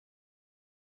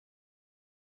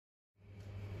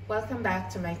Welcome back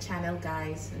to my channel,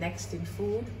 guys. Next in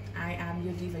food, I am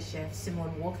your diva chef,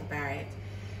 Simone Walker Barrett.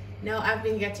 Now, I've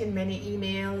been getting many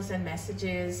emails and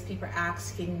messages, people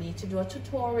asking me to do a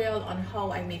tutorial on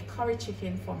how I make curry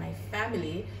chicken for my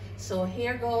family. So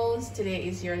here goes. Today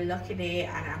is your lucky day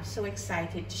and I'm so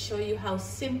excited to show you how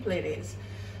simple it is.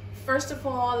 First of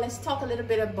all, let's talk a little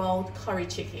bit about curry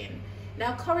chicken.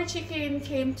 Now, curry chicken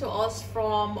came to us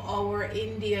from our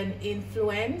Indian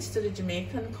influence to the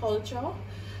Jamaican culture,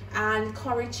 and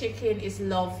curry chicken is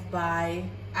loved by,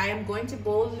 I am going to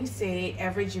boldly say,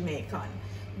 every Jamaican.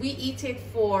 We eat it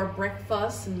for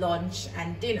breakfast, lunch,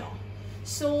 and dinner.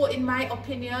 So in my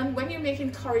opinion, when you're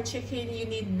making curry chicken, you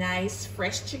need nice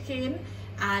fresh chicken,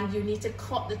 and you need to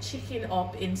cut the chicken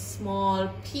up in small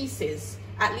pieces.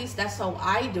 At least that's how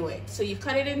I do it. So you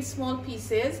cut it in small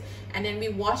pieces, and then we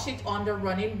wash it under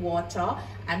running water,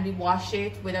 and we wash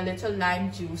it with a little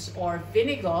lime juice or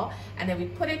vinegar, and then we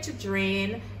put it to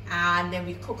drain, and then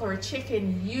we cook our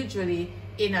chicken usually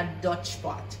in a Dutch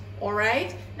pot. All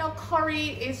right, now curry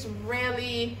is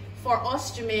really, for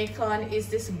us Jamaican, is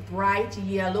this bright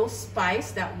yellow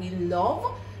spice that we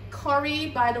love.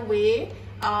 Curry, by the way,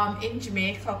 in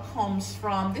Jamaica comes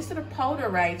from this little powder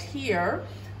right here.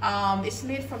 It's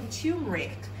made from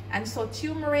turmeric, and so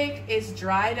turmeric is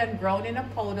dried and ground in a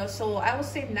powder. So I would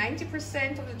say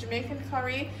 90% of the Jamaican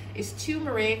curry is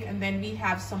turmeric, and then we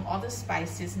have some other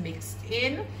spices mixed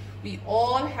in. We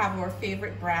all have our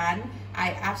favorite brand.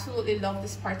 I absolutely love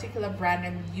this particular brand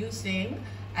I'm using,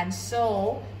 and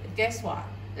so guess what?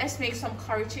 Let's make some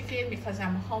curry chicken because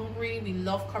I'm hungry. We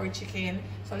love curry chicken.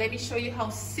 So let me show you how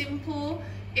simple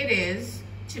it is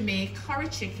to make curry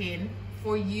chicken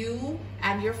for you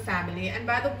and your family. And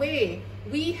by the way,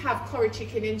 we have curry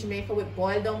chicken in Jamaica with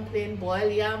boiled dumpling,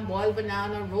 boiled yam, boiled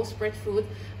banana, roast breadfruit,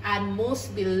 and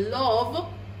most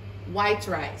beloved, white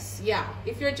rice. Yeah,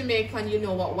 if you're Jamaican, you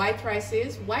know what white rice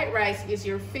is. White rice is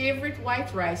your favorite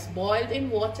white rice, boiled in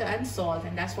water and salt,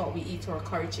 and that's what we eat our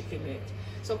curry chicken with.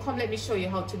 So come, let me show you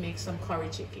how to make some curry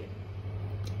chicken.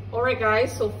 Alright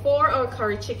guys, so for our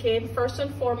curry chicken, first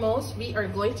and foremost, we are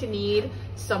going to need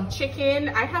some chicken.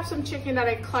 I have some chicken that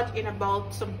I cut in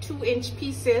about some 2-inch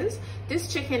pieces.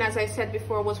 This chicken, as I said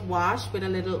before, was washed with a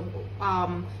little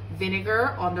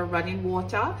vinegar under running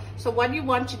water. So what you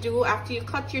want to do after you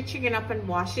cut your chicken up and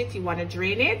wash it, you want to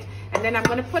drain it, and then I'm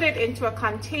going to put it into a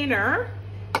container.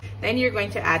 Then you're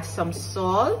going to add some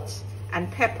salt and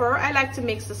pepper. I like to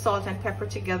mix the salt and pepper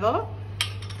together.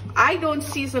 I don't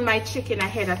season my chicken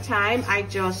ahead of time. I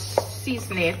just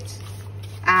season it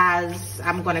as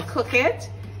I'm gonna cook it.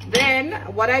 Then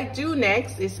what I do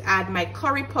next is add my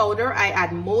curry powder. I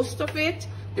add most of it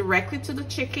directly to the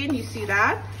chicken, you see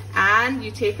that? And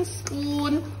you take a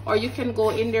spoon, or you can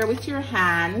go in there with your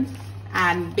hand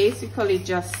and basically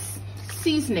just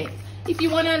season it. If you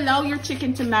want to allow your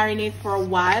chicken to marinate for a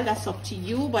while, that's up to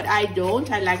you, but I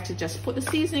don't. I like to just put the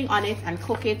seasoning on it and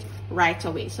cook it right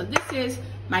away. So this is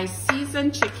my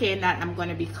seasoned chicken that I'm going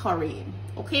to be currying.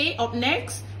 Okay, up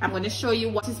next, I'm going to show you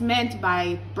what is meant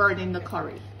by burning the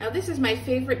curry. Now, this is my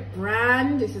favorite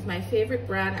brand. This is my favorite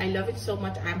brand. I love it so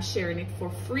much, I'm sharing it for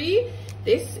free.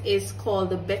 This is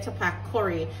called the Better Pack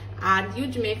Curry. And you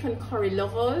Jamaican curry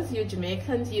lovers, you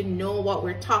Jamaicans, you know what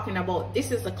we're talking about.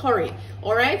 This is the curry.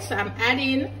 All right, so I'm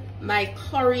adding my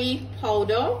curry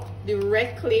powder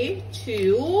directly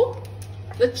to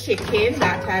the chicken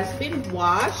that has been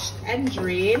washed and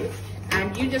drained,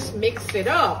 and you just mix it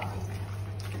up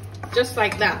just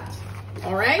like that.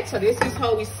 All right, so this is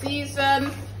how we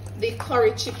season the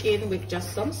curry chicken, with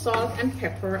just some salt and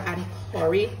pepper and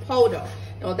curry powder.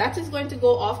 Now that is going to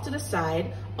go off to the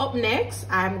side. Up next,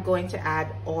 I'm going to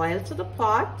add oil to the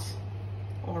pot.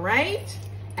 All right,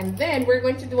 and then we're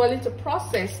going to do a little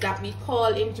process that we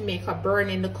call in Jamaica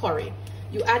burning the curry.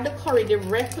 You add the curry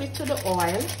directly to the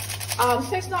oil.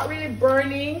 So it's not really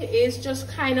burning, it's just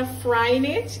kind of frying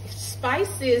it.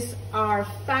 Spices are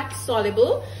fat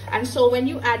soluble, and so when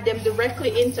you add them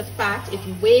directly into fat, it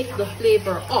wakes the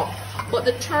flavor up. But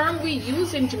the term we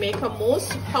use in Jamaica,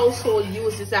 most household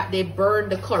uses that they burn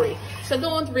the curry. So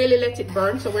don't really let it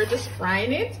burn, so we're just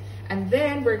frying it. And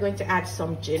then we're going to add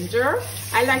some ginger.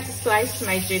 I like to slice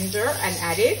my ginger and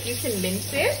add it. You can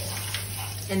mince it.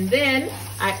 And then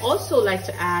I also like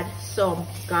to add some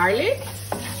garlic,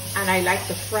 and I like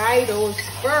to fry those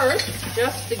first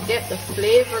just to get the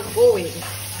flavor going.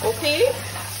 Okay,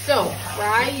 so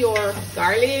fry your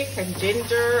garlic and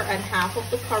ginger and half of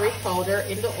the curry powder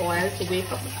in the oil to wake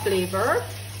up the flavor,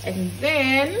 and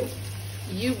then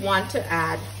you want to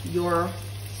add your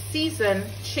seasoned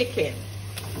chicken.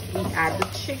 We add the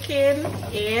chicken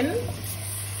in,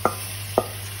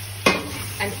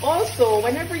 And also,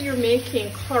 whenever you're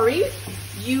making curry,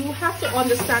 you have to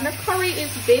understand that curry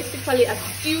is basically a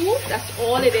stew. That's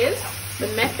all it is. The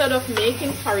method of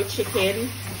making curry chicken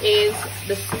is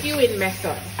the stewing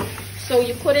method. So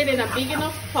you put it in a big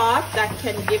enough pot that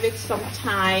can give it some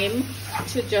time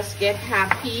to just get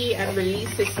happy and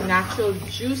release its natural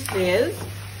juices.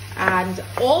 And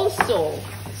also,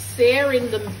 searing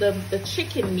the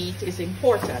chicken meat is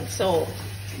important. So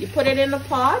you put it in the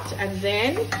pot and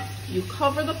then you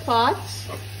cover the pot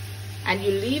and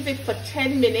you leave it for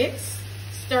 10 minutes,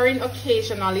 stirring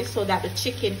occasionally so that the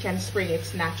chicken can spring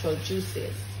its natural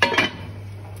juices.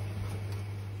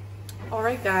 All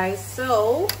right, guys,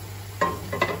 so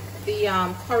the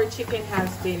curry chicken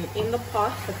has been in the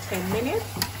pot for 10 minutes.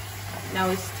 Now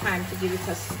it's time to give it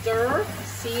a stir.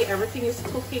 See, everything is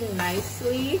cooking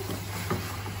nicely,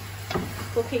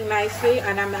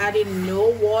 and I'm adding no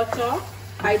water.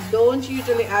 I don't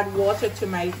usually add water to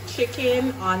my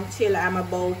chicken until I'm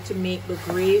about to make the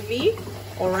gravy.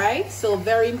 All right, so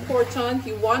very important,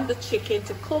 you want the chicken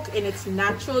to cook in its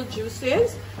natural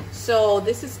juices. So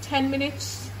this is 10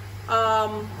 minutes,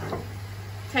 and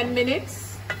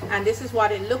this is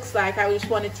what it looks like. I just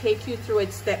want to take you through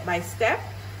it step by step.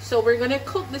 So we're going to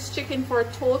cook this chicken for a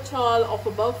total of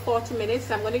about 40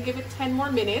 minutes. I'm going to give it 10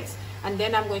 more minutes, and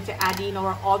then I'm going to add in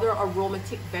our other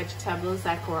aromatic vegetables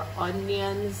like our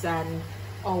onions and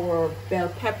our bell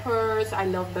peppers. I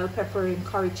love bell pepper in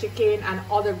curry chicken and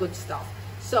other good stuff.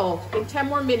 So in 10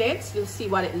 more minutes, you'll see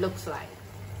what it looks like.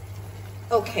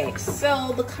 Okay,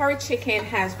 so the curry chicken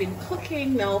has been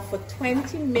cooking now for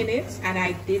 20 minutes and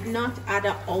I did not add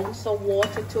an ounce of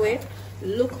water to it.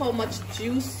 Look how much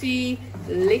juicy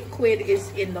liquid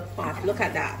is in the pot. Look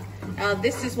at that. Now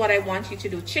this is what I want you to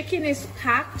do. Chicken is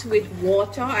packed with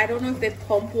water. I don't know if they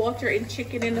pump water in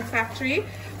chicken in the factory,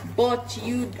 but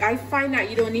I find that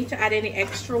you don't need to add any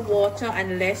extra water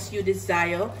unless you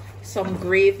desire some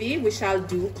gravy, which I'll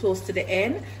do close to the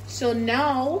end. So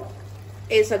now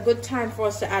is a good time for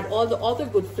us to add all the other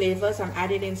good flavors. I'm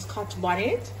adding in Scotch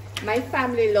bonnet. My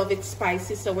family love it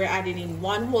spicy, so we're adding in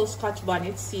 1 whole Scotch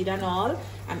bonnet, seed and all.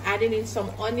 I'm adding in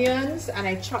some onions, and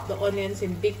I chop the onions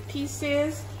in big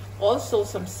pieces. Also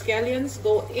some scallions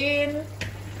go in,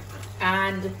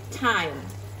 and thyme.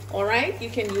 All right, you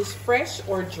can use fresh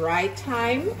or dry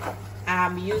thyme.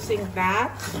 I'm using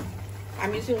that.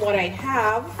 I'm using what I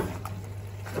have,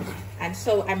 and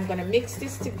so I'm gonna mix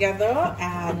this together,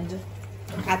 and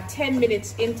at 10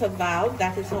 minutes interval,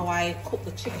 that is how I cook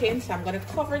the chicken. So I'm gonna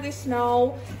cover this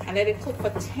now and let it cook for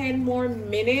 10 more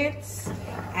minutes,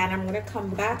 and I'm gonna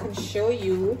come back and show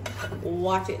you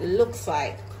what it looks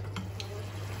like.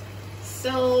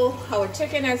 So our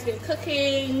chicken has been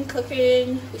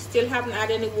cooking. We still haven't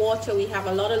added any water. We have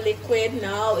a lot of liquid.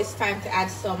 Now it's time to add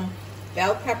some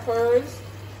bell peppers.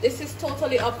 This is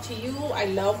totally up to you. I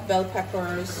love bell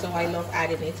peppers, so I love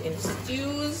adding it in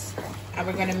stews. And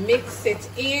we're gonna mix it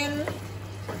in,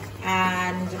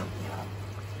 and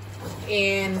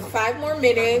in 5 more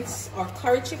minutes, our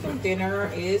curry chicken dinner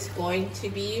is going to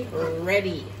be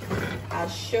ready. I'll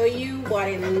show you what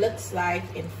it looks like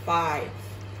in 5.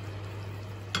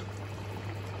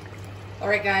 All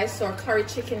right, guys, so our curry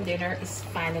chicken dinner is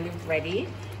finally ready.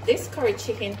 This curry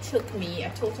chicken took me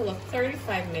a total of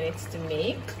 35 minutes to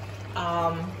make.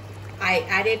 I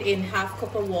added in ½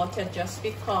 cup of water just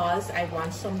because I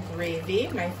want some gravy.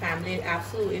 My family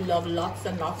absolutely love lots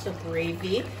and lots of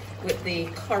gravy with the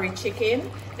curry chicken.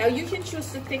 Now you can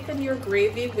choose to thicken your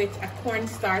gravy with a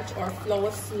cornstarch or flour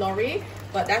slurry,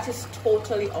 but that is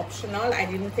totally optional. I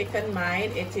didn't thicken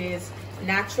mine. It is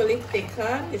naturally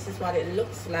thickened. This is what it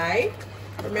looks like.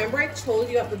 Remember, I told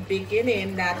you at the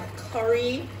beginning that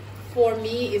curry for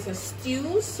me is a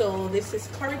stew, so this is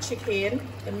curry chicken.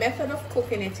 The method of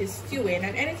cooking it is stewing,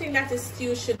 and anything that is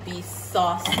stew should be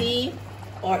saucy,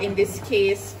 or in this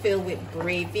case filled with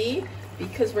gravy,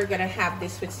 because we're gonna have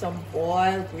this with some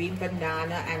boiled green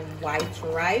banana and white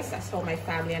rice. That's how my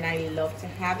family and I love to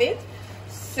have it.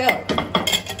 So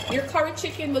your curry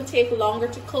chicken will take longer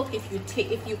to cook if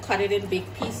you cut it in big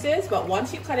pieces, but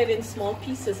once you cut it in small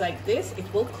pieces like this,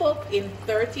 it will cook in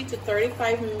 30 to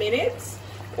 35 minutes.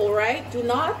 All right, do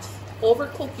not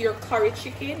overcook your curry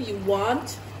chicken. You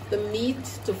want the meat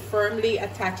to firmly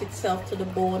attach itself to the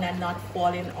bone and not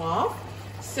falling off.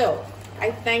 So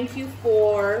I thank you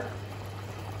for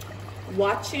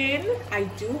watching. I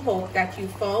do hope that you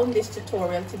found this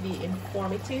tutorial to be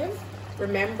informative.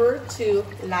 Remember to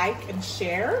like and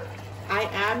share. I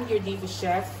am your Diva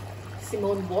Chef,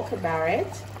 Simone Walker Barrett.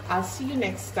 I'll see you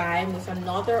next time with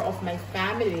another of my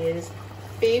family's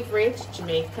favorite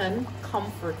Jamaican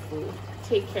comfort food.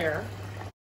 Take care.